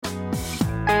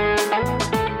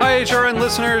HRN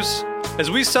listeners.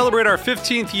 As we celebrate our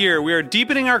 15th year, we are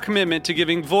deepening our commitment to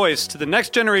giving voice to the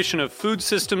next generation of food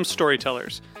systems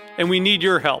storytellers, and we need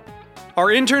your help. Our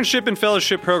internship and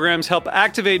fellowship programs help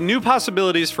activate new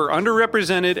possibilities for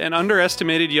underrepresented and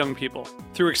underestimated young people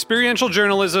through experiential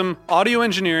journalism, audio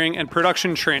engineering, and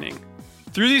production training.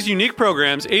 Through these unique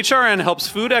programs, HRN helps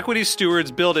food equity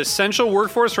stewards build essential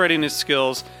workforce readiness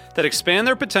skills that expand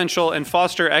their potential and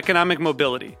foster economic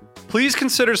mobility. Please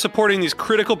consider supporting these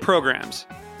critical programs.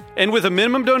 And with a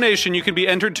minimum donation, you can be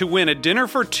entered to win a dinner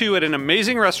for two at an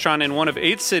amazing restaurant in one of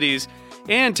 8 cities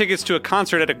and tickets to a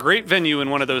concert at a great venue in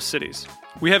one of those cities.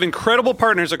 We have incredible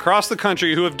partners across the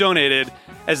country who have donated,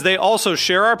 as they also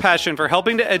share our passion for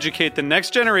helping to educate the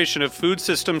next generation of food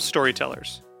systems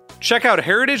storytellers. Check out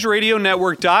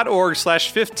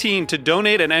heritageradionetwork.org/15 to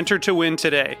donate and enter to win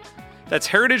today. That's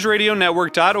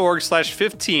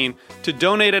heritageradionetwork.org/15 to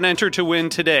donate and enter to win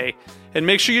today. And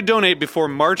make sure you donate before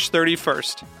March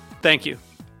 31st. Thank you.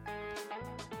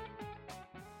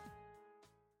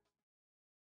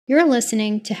 You're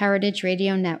listening to Heritage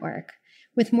Radio Network.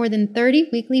 With more than 30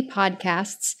 weekly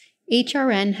podcasts,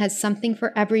 HRN has something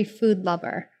for every food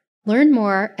lover. Learn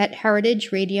more at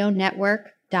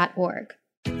heritageradionetwork.org.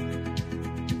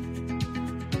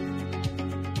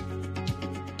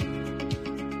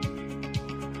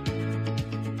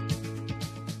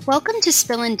 Welcome to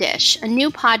Spill and Dish, a new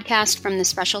podcast from the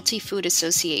Specialty Food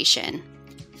Association.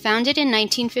 Founded in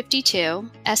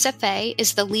 1952, SFA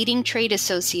is the leading trade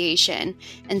association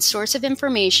and source of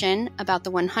information about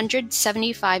the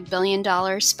 $175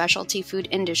 billion specialty food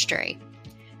industry.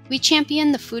 We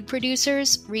champion the food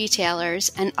producers,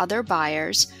 retailers, and other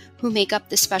buyers who make up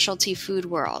the specialty food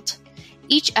world.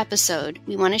 Each episode,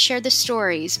 we want to share the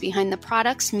stories behind the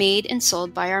products made and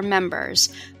sold by our members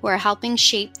who are helping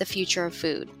shape the future of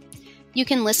food. You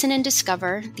can listen and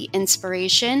discover the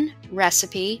inspiration,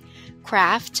 recipe,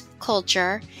 craft,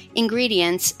 culture,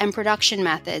 ingredients, and production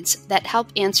methods that help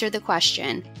answer the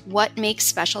question, what makes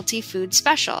specialty food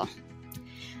special?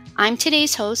 I'm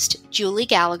today's host, Julie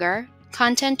Gallagher,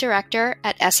 Content Director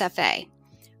at SFA.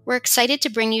 We're excited to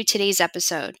bring you today's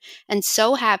episode and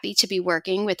so happy to be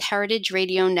working with Heritage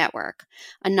Radio Network,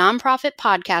 a nonprofit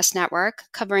podcast network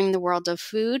covering the world of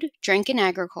food, drink, and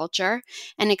agriculture,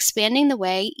 and expanding the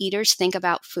way eaters think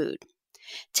about food.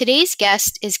 Today's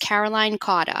guest is Caroline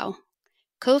Cotto,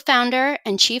 co-founder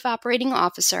and chief operating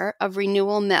officer of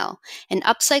Renewal Mill, an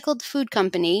upcycled food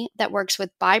company that works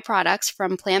with byproducts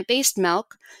from plant-based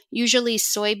milk, usually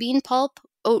soybean pulp,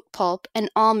 oat pulp, and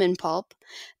almond pulp,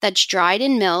 that's dried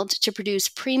and milled to produce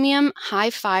premium,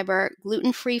 high-fiber,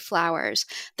 gluten-free flours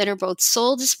that are both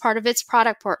sold as part of its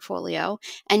product portfolio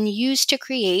and used to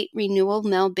create Renewal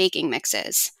Mill baking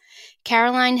mixes.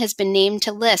 Caroline has been named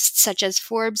to lists such as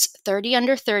Forbes' 30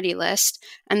 Under 30 list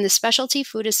and the Specialty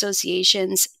Food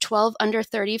Association's 12 Under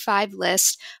 35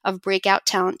 list of breakout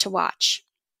talent to watch.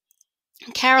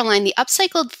 Caroline, the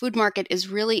upcycled food market is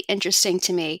really interesting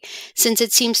to me since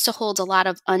it seems to hold a lot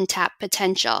of untapped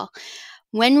potential.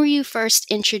 When were you first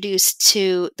introduced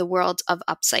to the world of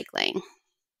upcycling?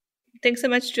 Thanks so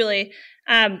much, Julie.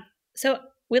 So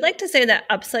we like to say that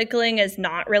upcycling is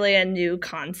not really a new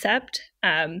concept.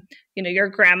 Your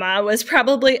grandma was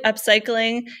probably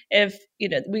upcycling if,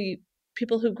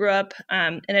 people who grew up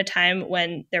in a time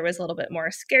when there was a little bit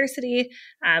more scarcity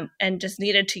and just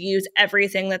needed to use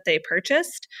everything that they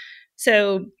purchased.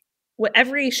 So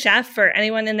every chef or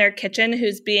anyone in their kitchen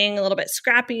who's being a little bit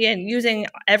scrappy and using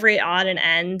every odd and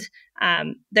end,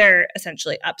 they're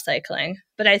essentially upcycling.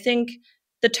 But I think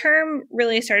the term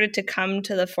really started to come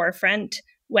to the forefront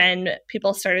when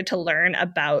people started to learn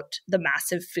about the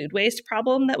massive food waste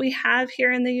problem that we have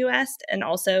here in the US and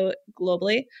also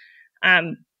globally.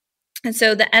 And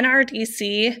so the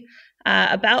NRDC,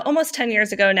 about almost 10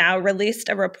 years ago now, released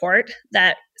a report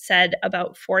that said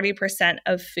about 40%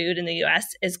 of food in the US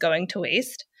is going to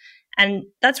waste. And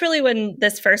that's really when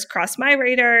this first crossed my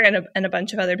radar and a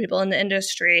bunch of other people in the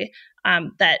industry,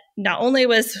 that not only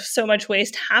was so much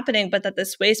waste happening, but that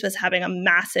this waste was having a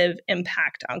massive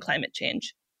impact on climate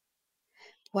change.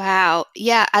 Wow.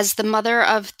 Yeah. As the mother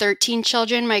of 13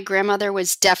 children, my grandmother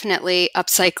was definitely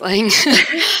upcycling.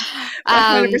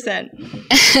 100%.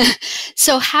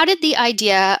 So how did the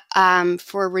idea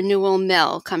for Renewal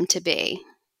Mill come to be?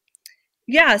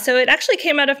 Yeah, so it actually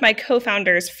came out of my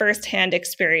co-founder's firsthand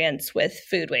experience with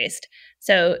food waste.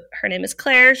 So her name is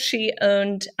Claire. She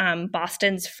owned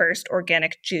Boston's first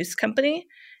organic juice company.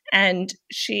 And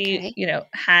she,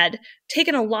 had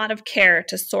taken a lot of care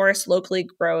to source locally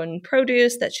grown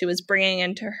produce that she was bringing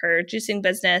into her juicing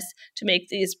business to make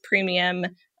these premium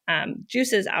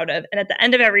juices out of. And at the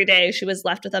end of every day, she was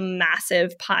left with a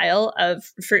massive pile of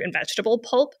fruit and vegetable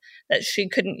pulp that she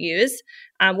couldn't use,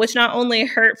 which not only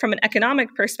hurt from an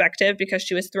economic perspective because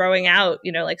she was throwing out,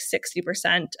 like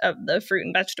 60% of the fruit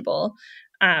and vegetable,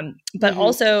 but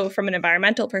also from an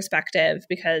environmental perspective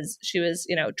because she was,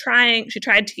 she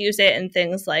tried to use it in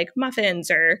things like muffins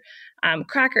or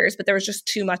crackers, but there was just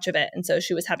too much of it. And so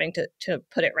she was having to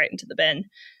put it right into the bin.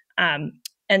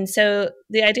 And so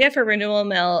the idea for Renewal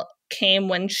Mill came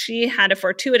when she had a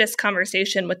fortuitous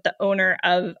conversation with the owner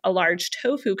of a large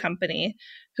tofu company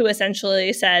who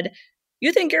essentially said,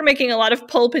 you think you're making a lot of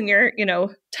pulp in your,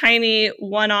 tiny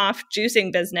one-off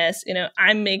juicing business.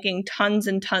 I'm making tons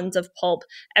and tons of pulp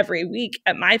every week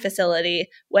at my facility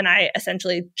when I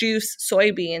essentially juice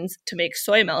soybeans to make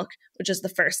soy milk, which is the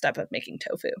first step of making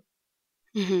tofu.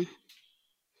 Mm-hmm.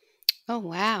 Oh,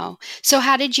 wow. So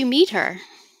how did you meet her?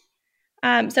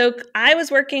 So I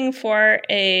was working for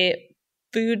a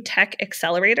food tech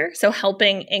accelerator, so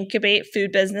helping incubate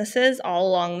food businesses all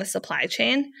along the supply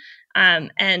chain.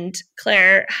 And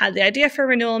Claire had the idea for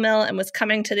Renewal Mill and was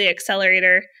coming to the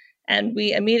accelerator. And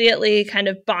we immediately kind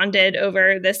of bonded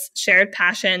over this shared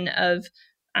passion of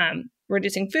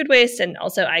reducing food waste. And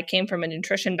also I came from a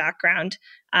nutrition background.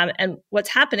 And what's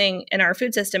happening in our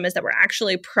food system is that we're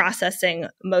actually processing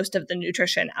most of the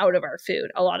nutrition out of our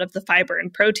food. A lot of the fiber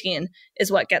and protein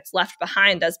is what gets left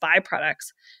behind as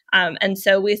byproducts. And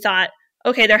so we thought,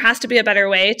 okay, there has to be a better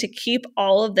way to keep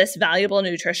all of this valuable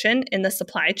nutrition in the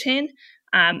supply chain.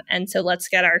 And so let's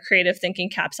get our creative thinking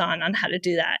caps on how to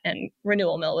do that. And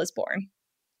Renewal Mill was born.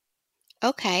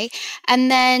 Okay.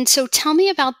 And then, so tell me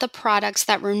about the products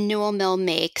that Renewal Mill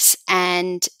makes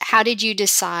and how did you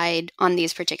decide on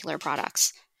these particular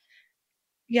products?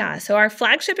 Yeah, so our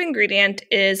flagship ingredient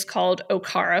is called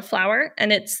Okara flour,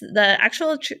 and it's the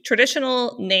actual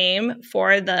traditional name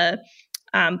for the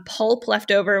pulp left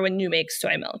over when you make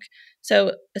soy milk.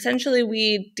 So essentially,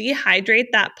 we dehydrate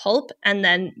that pulp and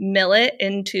then mill it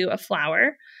into a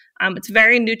flour. It's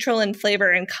very neutral in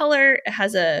flavor and color. It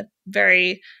has a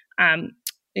very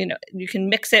you can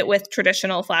mix it with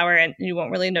traditional flour and you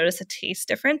won't really notice a taste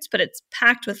difference, but it's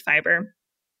packed with fiber.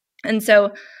 And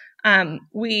so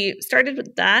we started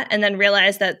with that and then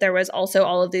realized that there was also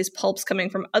all of these pulps coming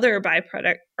from other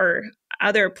byproduct or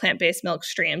other plant-based milk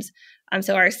streams.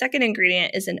 So our second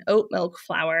ingredient is an oat milk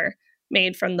flour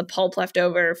made from the pulp left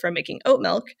over from making oat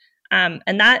milk. And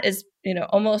that is,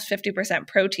 almost 50%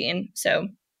 protein. So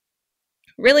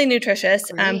really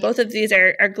nutritious. Both of these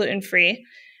are gluten-free.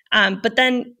 But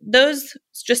then those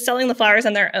just selling the flours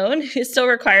on their own, it still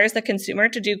requires the consumer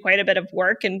to do quite a bit of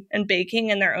work and baking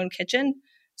in their own kitchen.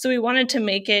 So we wanted to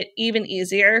make it even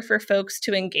easier for folks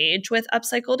to engage with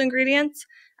upcycled ingredients.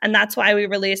 And that's why we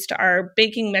released our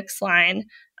baking mix line,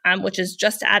 which is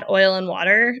just add oil and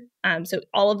water. So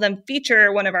all of them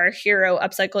feature one of our hero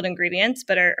upcycled ingredients,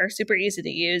 but are super easy to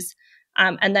use.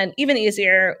 And then even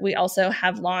easier, we also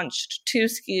have launched 2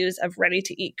 SKUs of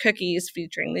ready-to-eat cookies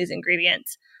featuring these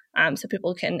ingredients. So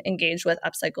people can engage with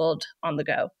upcycled on the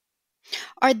go.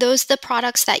 Are those the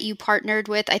products that you partnered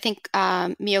with? I think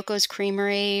Miyoko's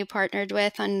Creamery partnered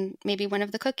with on maybe one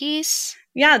of the cookies?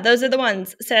 Yeah, those are the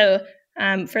ones. So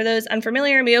for those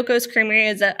unfamiliar, Miyoko's Creamery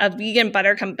is a vegan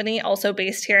butter company also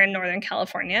based here in Northern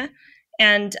California.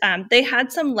 And they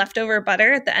had some leftover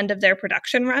butter at the end of their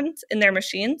production runs in their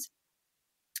machines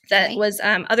that was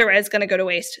otherwise going to go to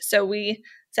waste. So we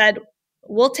said,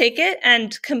 we'll take it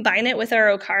and combine it with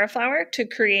our Okara flour to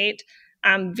create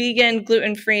vegan,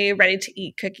 gluten-free,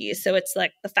 ready-to-eat cookies. So it's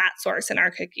like the fat source in our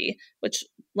cookie, which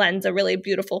lends a really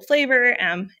beautiful flavor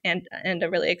and a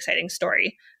really exciting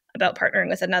story about partnering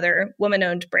with another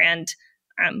woman-owned brand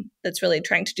that's really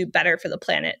trying to do better for the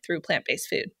planet through plant-based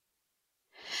food.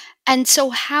 And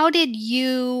so how did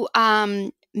you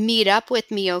meet up with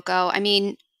Miyoko? I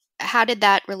mean, how did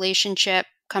that relationship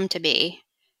come to be?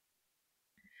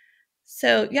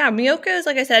 So yeah, Miyoko's,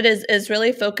 like I said, is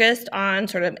really focused on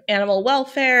sort of animal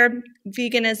welfare,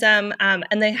 veganism,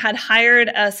 and they had hired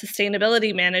a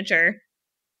sustainability manager.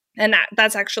 And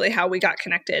that's actually how we got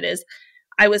connected is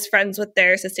I was friends with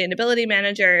their sustainability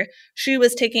manager. She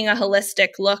was taking a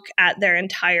holistic look at their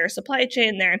entire supply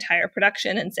chain, their entire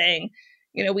production and saying,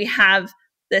 we have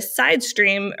this side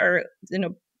stream or,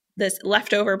 this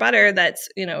leftover butter that's,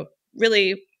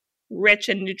 really rich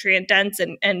and nutrient dense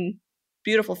and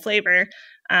beautiful flavor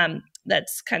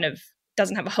that's kind of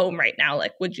doesn't have a home right now.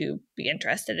 Like, would you be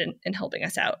interested in helping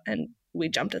us out? And we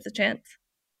jumped at the chance.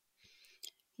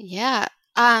 Yeah.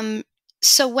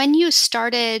 So when you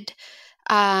started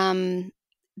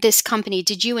this company,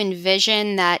 did you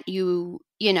envision that you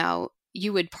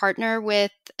would partner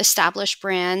with established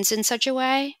brands in such a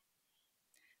way?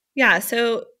 Yeah,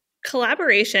 so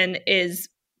collaboration is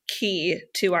key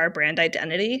to our brand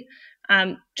identity.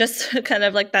 Just kind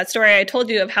of like that story I told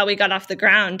you of how we got off the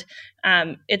ground,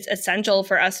 it's essential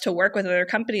for us to work with other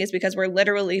companies because we're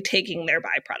literally taking their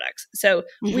byproducts. So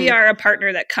we Mm-hmm. are a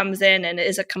partner that comes in and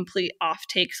is a complete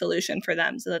off-take solution for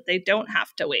them so that they don't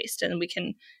have to waste, and we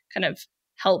can kind of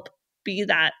help be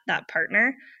that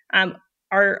partner.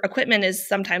 Our equipment is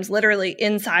sometimes literally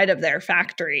inside of their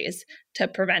factories to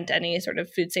prevent any sort of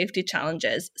food safety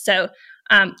challenges. So,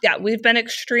 yeah, we've been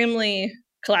extremely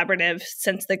collaborative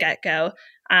since the get-go.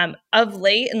 Of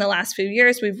late, in the last few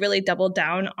years, we've really doubled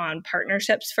down on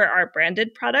partnerships for our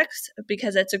branded products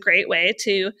because it's a great way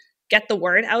to get the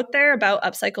word out there about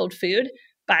upcycled food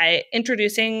by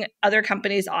introducing other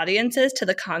companies' audiences to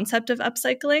the concept of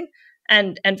upcycling,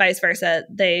 and vice versa.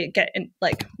 They get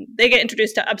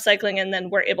introduced to upcycling, and then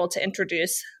we're able to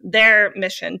introduce their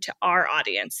mission to our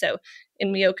audience. So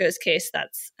in Miyoko's case,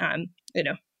 that's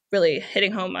really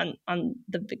hitting home on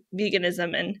the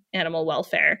veganism and animal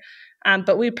welfare.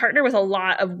 But we partner with a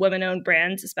lot of women-owned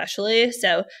brands, especially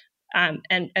so,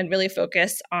 and really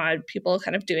focus on people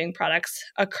kind of doing products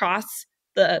across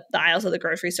the aisles of the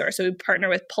grocery store. So we partner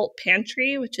with Pulp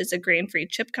Pantry, which is a grain-free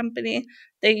chip company.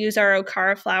 They use our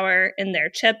Okara flour in their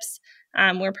chips.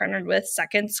 We're partnered with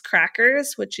Seconds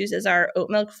Crackers, which uses our oat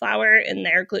milk flour in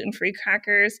their gluten-free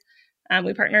crackers.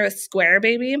 We partner with Square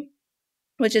Baby,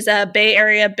 which is a Bay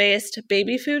Area-based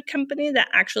baby food company that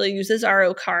actually uses our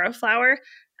Okara flour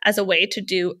as a way to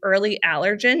do early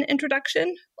allergen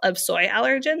introduction of soy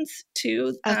allergens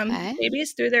to Okay.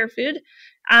 babies through their food.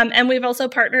 And we've also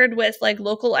partnered with like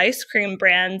local ice cream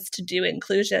brands to do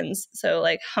inclusions. So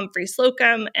like Humphrey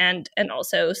Slocum and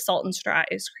also Salt and Straw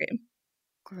ice cream.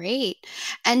 Great.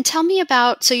 And tell me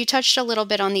about, so you touched a little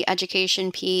bit on the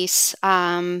education piece.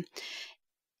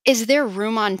 Is there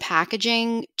room on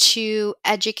packaging to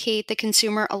educate the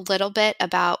consumer a little bit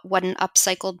about what an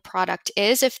upcycled product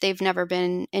is if they've never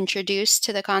been introduced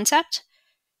to the concept?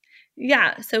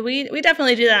 Yeah, so we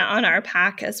definitely do that on our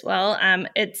pack as well.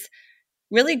 It's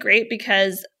really great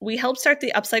because we helped start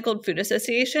the Upcycled Food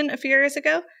Association a few years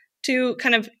ago to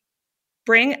kind of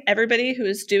bring everybody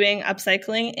who's doing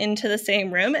upcycling into the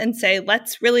same room and say,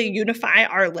 let's really unify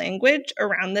our language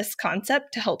around this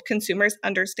concept to help consumers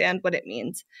understand what it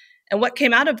means. And what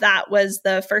came out of that was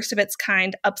the first of its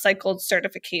kind upcycled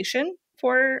certification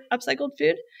for upcycled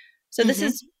food. So this Mm-hmm.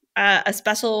 is a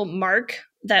special mark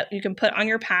that you can put on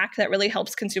your pack that really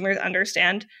helps consumers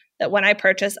understand that when I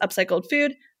purchase upcycled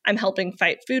food, I'm helping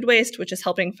fight food waste, which is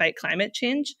helping fight climate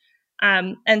change.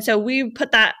 And so we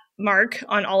put that mark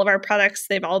on all of our products.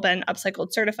 They've all been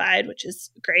upcycled certified, which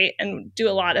is great, and do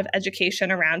a lot of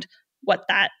education around what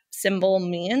that symbol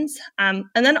means. And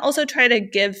then also try to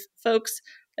give folks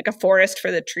like a forest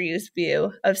for the trees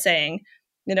view of saying,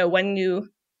 when you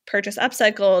purchase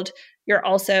upcycled, you're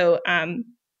also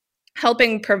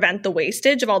helping prevent the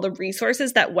wastage of all the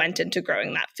resources that went into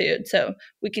growing that food. So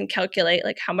we can calculate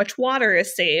like how much water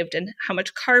is saved and how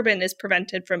much carbon is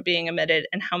prevented from being emitted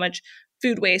and how much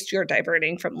food waste you're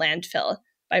diverting from landfill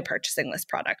by purchasing this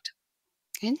product.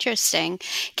 Interesting.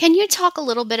 Can you talk a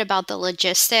little bit about the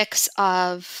logistics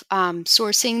of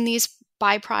sourcing these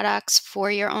byproducts for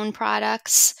your own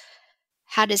products?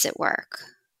 How does it work?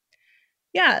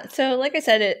 Yeah. So, like I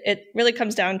said, it really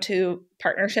comes down to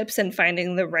partnerships and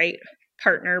finding the right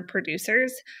partner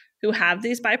producers who have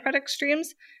these byproduct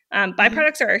streams. Hmm.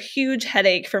 Byproducts are a huge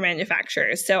headache for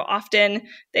manufacturers. So often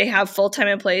they have full-time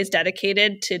employees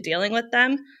dedicated to dealing with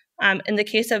them. In the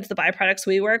case of the byproducts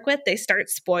we work with, they start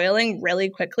spoiling really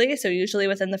quickly. So usually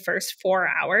within the first 4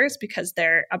 hours because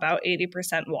they're about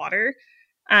 80% water.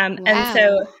 And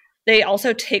so Wow. they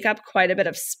also take up quite a bit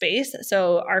of space.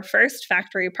 So our first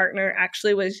factory partner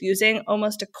actually was using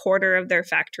almost a quarter of their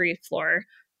factory floor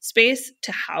space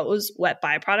to house wet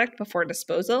byproduct before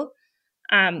disposal.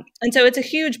 And so it's a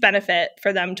huge benefit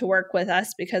for them to work with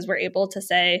us because we're able to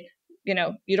say,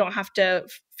 you don't have to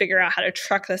figure out how to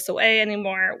truck this away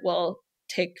anymore. We'll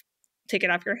take it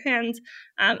off your hands.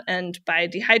 And by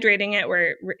dehydrating it,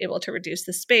 we're able to reduce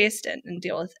the space and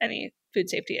deal with any food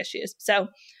safety issues. So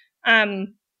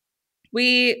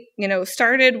we,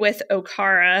 started with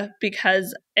Okara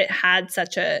because it had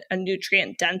such a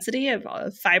nutrient density of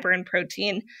fiber and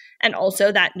protein, and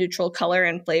also that neutral color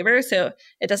and flavor. So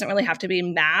it doesn't really have to be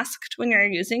masked when you're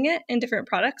using it in different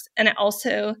products. And it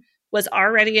also was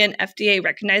already an FDA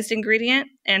recognized ingredient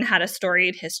and had a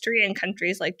storied history in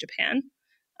countries like Japan.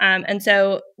 And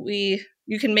so you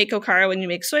can make Okara when you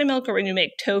make soy milk or when you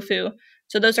make tofu.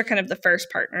 So those are kind of the first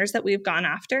partners that we've gone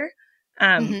after.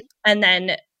 Hmm. And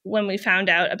then when we found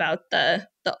out about the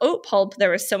oat pulp,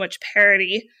 there was so much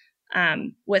parity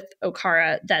with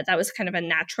Okara, that was kind of a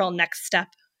natural next step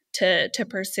to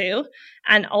pursue.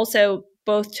 And also,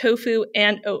 both tofu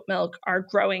and oat milk are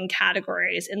growing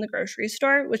categories in the grocery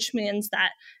store, which means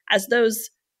that as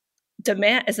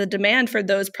the demand for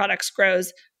those products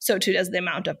grows, so too does the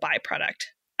amount of byproduct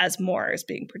as more is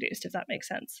being produced, if that makes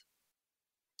sense.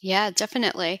 Yeah,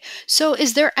 definitely. So,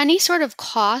 is there any sort of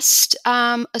cost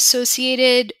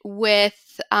associated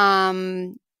with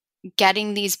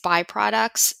getting these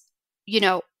byproducts? You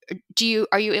know,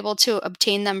 are you able to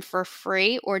obtain them for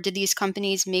free, or do these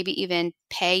companies maybe even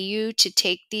pay you to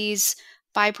take these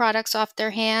byproducts off their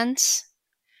hands?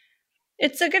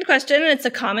 It's a good question, and it's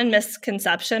a common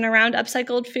misconception around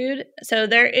upcycled food. So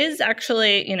there is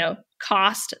actually,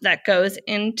 cost that goes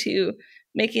into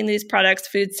making these products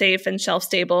food safe and shelf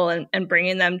stable and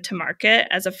bringing them to market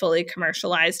as a fully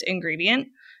commercialized ingredient.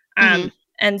 Hmm.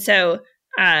 And so,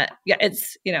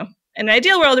 it's, in an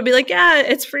ideal world, it'd be like, yeah,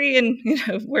 it's free and,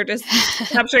 we're just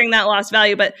capturing that lost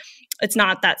value, but it's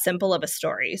not that simple of a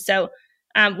story. So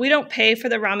we don't pay for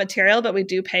the raw material, but we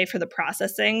do pay for the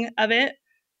processing of it.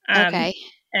 Okay.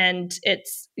 And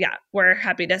we're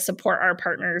happy to support our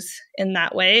partners in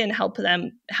that way and help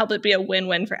it be a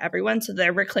win-win for everyone. So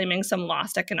they're reclaiming some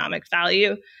lost economic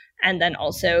value and then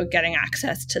also getting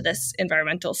access to this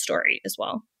environmental story as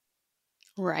well.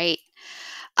 Right.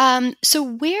 So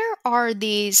where are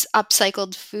these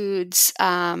upcycled foods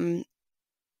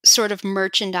sort of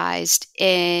merchandised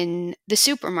in the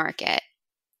supermarket?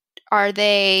 Are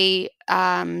they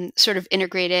sort of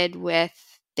integrated with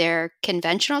their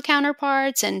conventional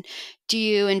counterparts? And do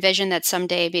you envision that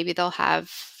someday maybe they'll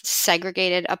have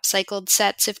segregated upcycled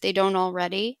sets if they don't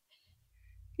already?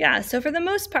 Yeah, so for the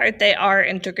most part, they are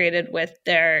integrated with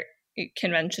their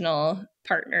conventional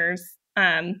partners.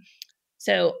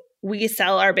 So we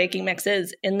sell our baking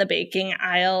mixes in the baking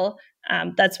aisle.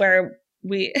 That's where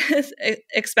we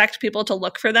expect people to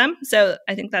look for them. So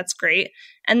I think that's great.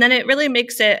 And then it really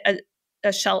makes it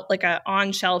a shelf, like a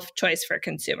on-shelf choice for a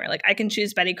consumer. Like I can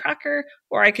choose Betty Crocker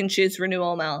or I can choose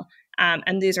Renewal Mill.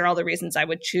 And these are all the reasons I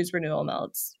would choose Renewal Mill.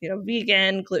 It's,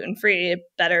 vegan, gluten-free,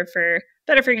 better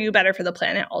for you, better for the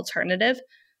planet alternative.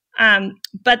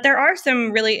 But there are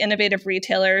some really innovative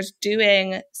retailers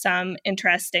doing some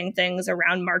interesting things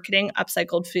around marketing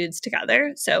upcycled foods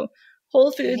together. So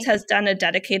Whole Foods has done a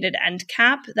dedicated end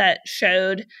cap that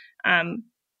showed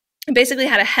basically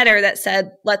had a header that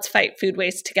said, "Let's fight food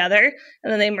waste together."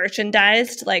 And then they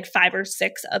merchandised like 5 or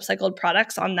 6 upcycled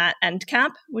products on that end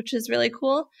cap, which is really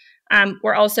cool.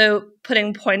 We're also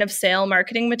putting point of sale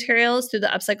marketing materials through the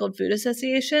Upcycled Food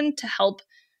Association to help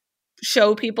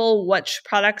show people which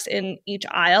products in each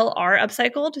aisle are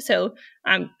upcycled. So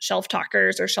shelf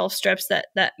talkers or shelf strips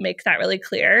that make that really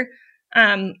clear.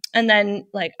 And then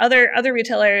like other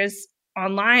retailers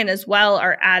online as well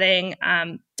are adding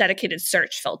dedicated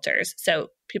search filters. So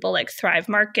people like Thrive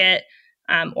Market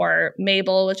or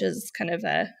Mabel, which is kind of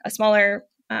a smaller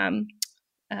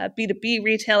B2B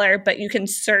retailer, but you can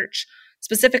search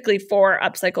specifically for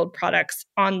upcycled products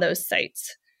on those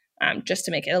sites just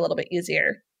to make it a little bit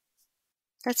easier.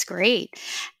 That's great.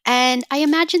 And I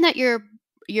imagine that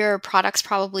your products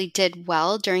probably did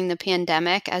well during the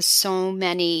pandemic as so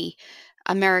many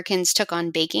Americans took on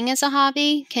baking as a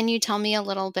hobby. Can you tell me a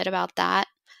little bit about that?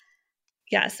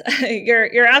 Yes,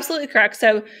 you're absolutely correct.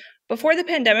 So before the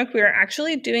pandemic, we were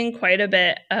actually doing quite a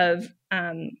bit of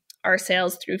our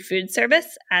sales through food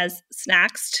service as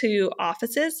snacks to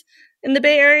offices in the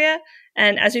Bay Area.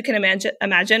 And as you can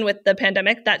imagine with the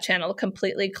pandemic, that channel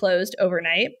completely closed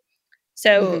overnight.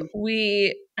 So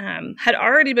we had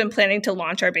already been planning to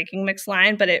launch our baking mix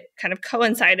line, but it kind of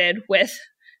coincided with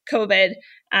COVID.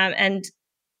 And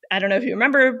I don't know if you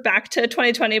remember back to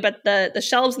 2020, but the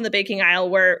shelves in the baking aisle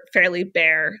were fairly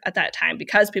bare at that time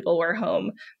because people were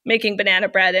home making banana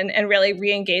bread and really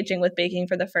re-engaging with baking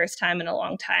for the first time in a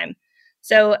long time.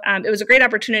 So it was a great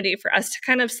opportunity for us to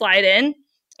kind of slide in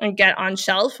and get on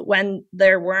shelf when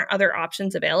there weren't other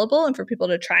options available and for people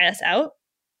to try us out.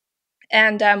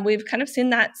 And we've kind of seen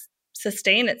that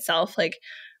sustain itself. Like,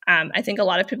 I think a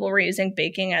lot of people were using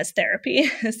baking as therapy.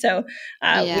 So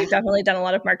we've definitely done a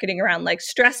lot of marketing around like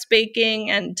stress baking,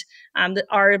 and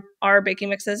our baking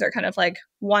mixes are kind of like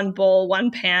one bowl,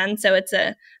 one pan. So it's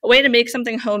a way to make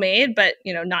something homemade, but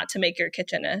not to make your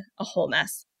kitchen a whole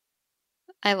mess.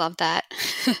 I love that.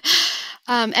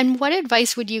 And what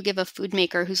advice would you give a food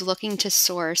maker who's looking to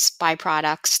source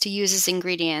byproducts to use as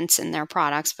ingredients in their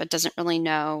products, but doesn't really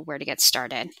know where to get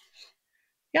started?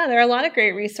 Yeah, there are a lot of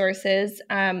great resources.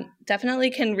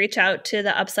 Definitely can reach out to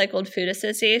the Upcycled Food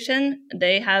Association.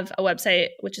 They have a website,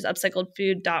 which is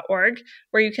upcycledfood.org,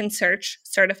 where you can search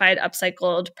certified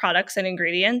upcycled products and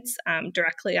ingredients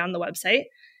directly on the website.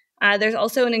 There's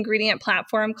also an ingredient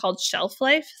platform called Shelf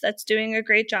Life that's doing a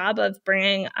great job of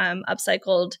bringing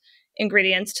upcycled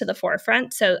ingredients to the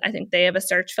forefront. So I think they have a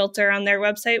search filter on their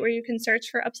website where you can search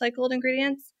for upcycled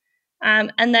ingredients.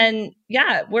 And then,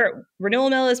 Renewal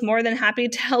Mill is more than happy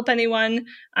to help anyone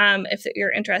if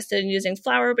you're interested in using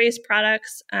flour-based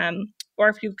products, or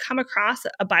if you come across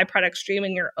a byproduct stream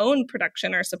in your own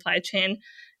production or supply chain,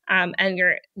 and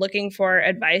you're looking for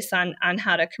advice on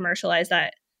how to commercialize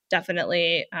that.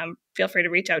 Definitely feel free to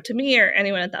reach out to me or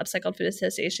anyone at the Upcycled Food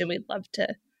Association. We'd love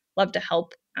to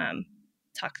help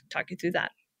talk you through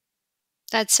that.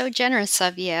 That's so generous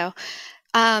of you.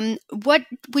 What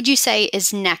would you say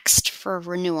is next for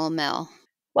Renewal Mill?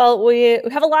 Well, we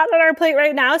have a lot on our plate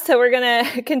right now, so we're going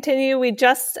to continue. We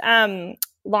just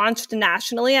launched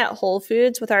nationally at Whole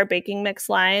Foods with our baking mix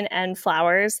line and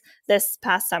flours this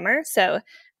past summer. So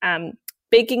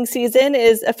baking season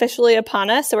is officially upon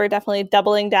us. So we're definitely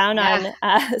doubling down on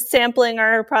sampling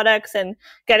our products and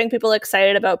getting people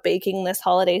excited about baking this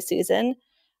holiday season.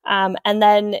 And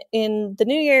then in the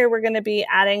new year, we're going to be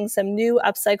adding some new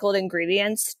upcycled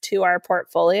ingredients to our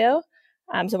portfolio.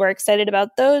 So we're excited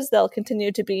about those. They'll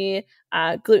continue to be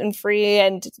gluten-free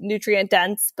and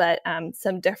nutrient-dense, but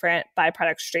some different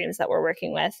byproduct streams that we're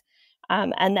working with.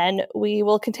 And then we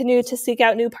will continue to seek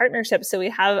out new partnerships. So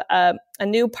we have a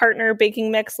new partner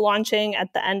baking mix launching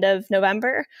at the end of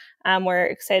November. We're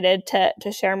excited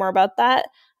to share more about that.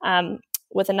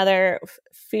 With another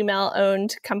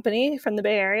female-owned company from the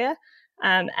Bay Area.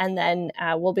 And then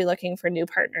we'll be looking for new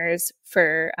partners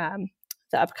for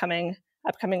the upcoming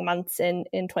months in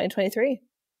 2023.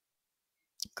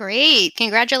 Great.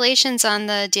 Congratulations on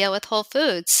the deal with Whole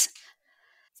Foods.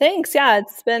 Thanks. Yeah,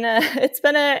 it's been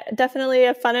a definitely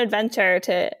a fun adventure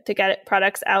to get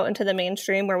products out into the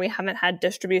mainstream where we haven't had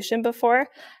distribution before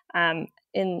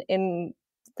in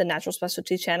the natural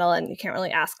specialty channel, and you can't really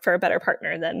ask for a better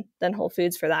partner than Whole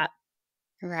Foods for that.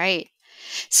 Right.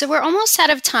 So we're almost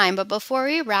out of time, but before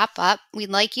we wrap up, we'd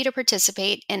like you to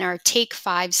participate in our Take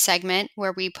 5 segment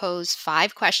where we pose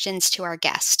 5 questions to our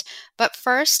guest. But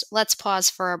first, let's pause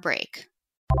for a break.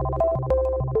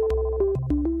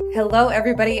 Hello,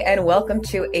 everybody, and welcome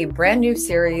to a brand new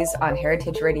series on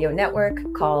Heritage Radio Network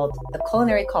called The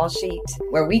Culinary Call Sheet,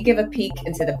 where we give a peek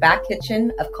into the back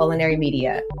kitchen of culinary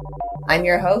media. I'm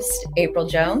your host, April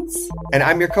Jones. And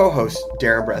I'm your co-host,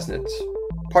 Darren Bresnitz.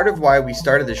 Part of why we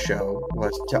started this show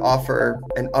was to offer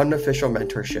an unofficial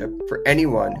mentorship for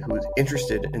anyone who is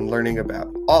interested in learning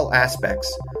about all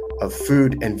aspects of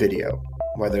food and video,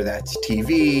 whether that's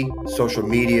TV, social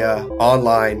media,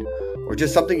 online, or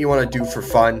just something you want to do for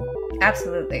fun.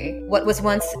 Absolutely. What was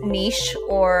once niche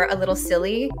or a little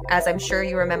silly, as I'm sure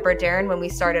you remember, Darren, when we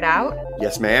started out.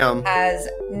 Yes, ma'am. Has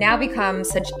now become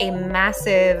such a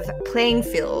massive playing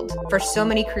field for so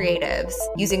many creatives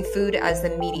using food as the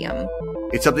medium.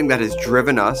 It's something that has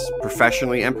driven us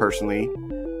professionally and personally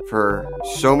for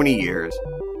so many years.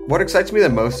 What excites me the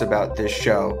most about this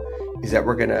show is that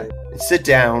we're going to sit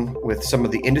down with some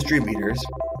of the industry leaders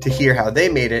to hear how they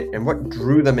made it and what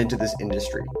drew them into this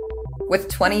industry. With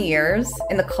 20 years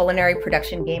in the culinary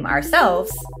production game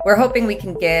ourselves, we're hoping we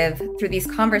can give, through these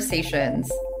conversations,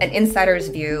 an insider's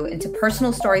view into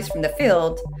personal stories from the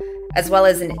field, as well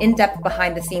as an in-depth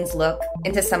behind-the-scenes look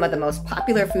into some of the most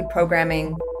popular food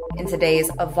programming in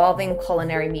today's evolving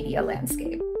culinary media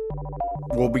landscape.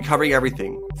 We'll be covering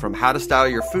everything from how to style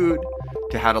your food,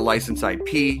 to how to license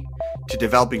IP, to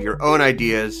developing your own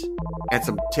ideas, and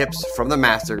some tips from the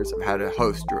masters of how to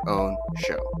host your own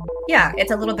show. Yeah,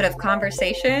 it's a little bit of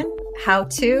conversation, how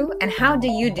to, and how do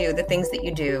you do the things that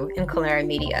you do in culinary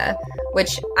media,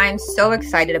 which I'm so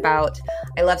excited about.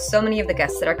 I love so many of the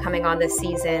guests that are coming on this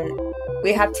season.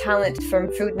 We have talent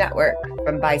from Food Network,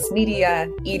 from Vice Media,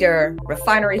 Eater,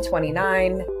 Refinery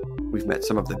 29. We've met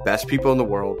some of the best people in the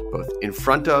world, both in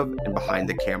front of and behind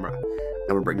the camera.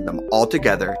 And we're bringing them all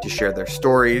together to share their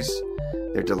stories,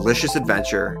 their delicious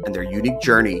adventure, and their unique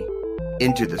journey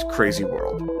into this crazy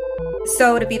world.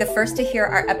 So to be the first to hear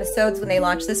our episodes when they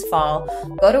launch this fall,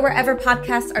 go to wherever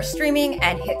podcasts are streaming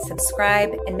and hit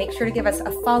subscribe, and make sure to give us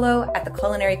a follow at the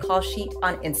Culinary Call Sheet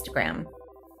on Instagram.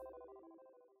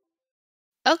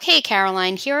 Okay,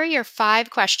 Caroline, here are your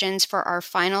 5 questions for our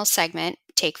final segment,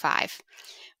 Take 5.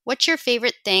 What's your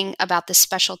favorite thing about the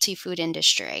specialty food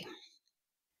industry?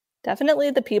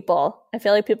 Definitely the people. I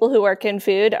feel like people who work in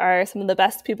food are some of the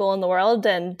best people in the world,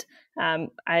 and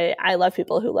I love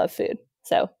people who love food.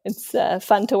 So it's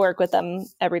fun to work with them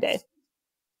every day.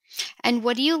 And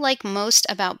what do you like most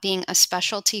about being a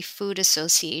Specialty Food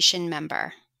Association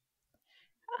member?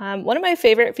 One of my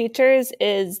favorite features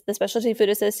is the Specialty Food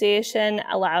Association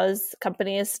allows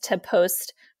companies to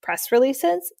post press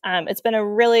releases. It's been a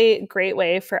really great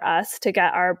way for us to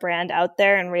get our brand out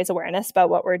there and raise awareness about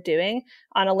what we're doing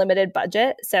on a limited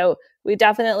budget. So we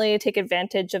definitely take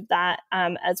advantage of that,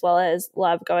 as well as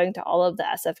love going to all of the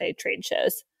SFA trade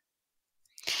shows.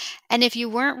 And if you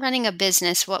weren't running a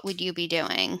business, what would you be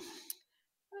doing?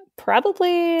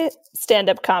 Probably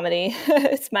stand-up comedy.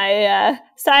 It's my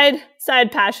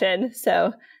side passion.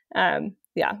 So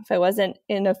if I wasn't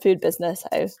in a food business,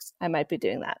 I might be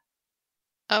doing that.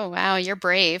 Oh, wow, you're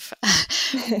brave.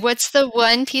 What's the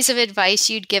one piece of advice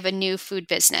you'd give a new food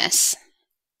business?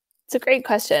 It's a great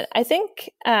question. I think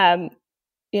a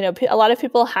lot of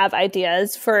people have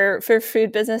ideas for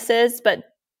food businesses, but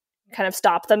kind of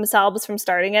stop themselves from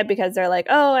starting it because they're like,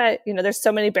 there's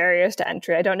so many barriers to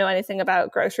entry. I don't know anything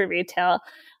about grocery retail.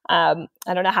 I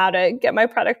don't know how to get my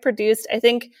product produced. I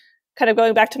think kind of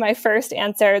going back to my first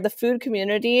answer, the food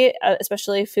community,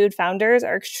 especially food founders,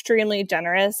 are extremely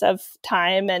generous of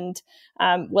time and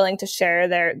willing to share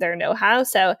their know-how.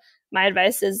 So my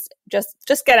advice is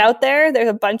just get out there. There's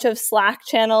a bunch of Slack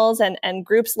channels and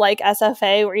groups like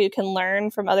SFA where you can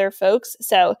learn from other folks.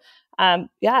 So I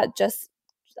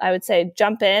would say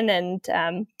jump in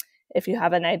and if you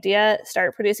have an idea,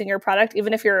 start producing your product.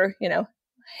 Even if you're,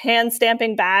 hand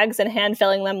stamping bags and hand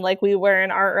filling them like we were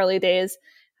in our early days,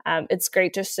 it's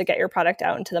great just to get your product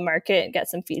out into the market and get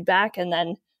some feedback and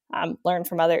then learn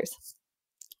from others.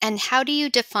 And how do you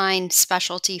define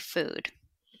specialty food?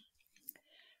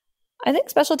 I think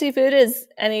specialty food is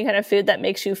any kind of food that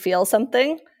makes you feel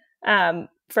something.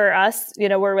 For us,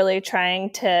 we're really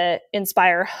trying to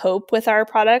inspire hope with our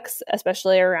products,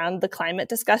 especially around the climate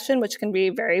discussion, which can be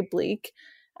very bleak.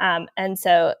 And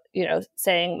so,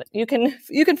 saying you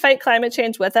can fight climate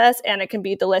change with us and it can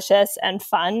be delicious and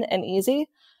fun and easy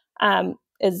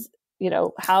is,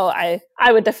 how I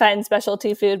would define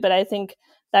specialty food. But I think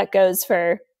that goes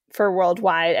for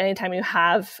worldwide. Anytime you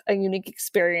have a unique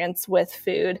experience with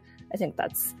food, I think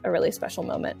that's a really special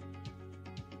moment.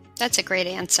 That's a great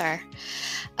answer.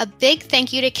 A big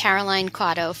thank you to Caroline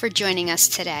Cotto for joining us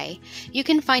today. You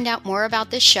can find out more about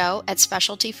this show at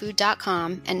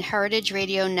specialtyfood.com and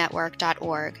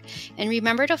heritageradionetwork.org. And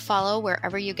remember to follow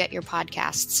wherever you get your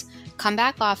podcasts. Come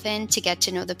back often to get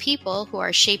to know the people who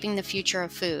are shaping the future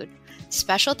of food.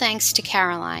 Special thanks to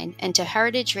Caroline and to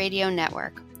Heritage Radio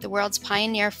Network, the world's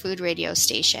pioneer food radio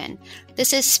station.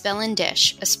 This is Spill and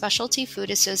Dish, a Specialty Food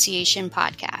Association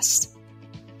podcast.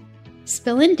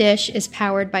 Spill and Dish is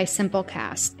powered by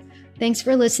Simplecast. Thanks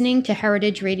for listening to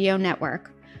Heritage Radio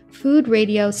Network, food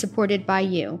radio supported by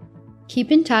you.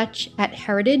 Keep in touch at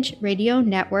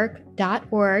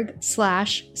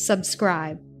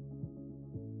heritageradionetwork.org/subscribe.